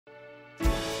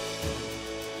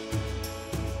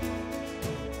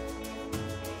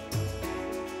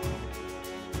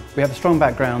We have a strong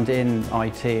background in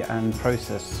IT and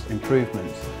process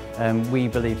improvement. We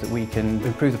believe that we can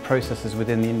improve the processes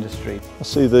within the industry. I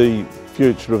see the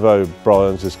future of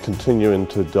O'Brien's is continuing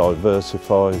to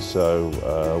diversify, so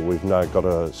we've now got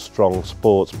a strong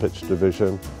sports pitch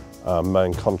division. Our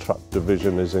main contract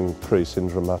division is increasing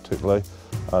dramatically,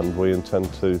 and we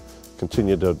intend to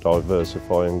continue to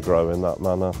diversify and grow in that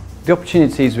manner. The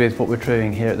opportunities with what we're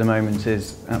doing here at the moment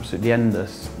is absolutely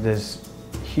endless. There's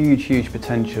huge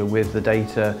potential with the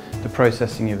data, the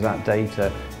processing of that data,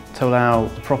 to allow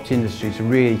the property industry to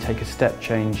really take a step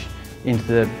change into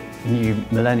the new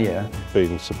millennia.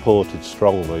 Being supported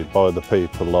strongly by the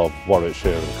people of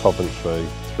Warwickshire and Coventry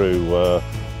through the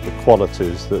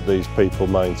qualities that these people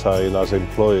maintain as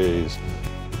employees.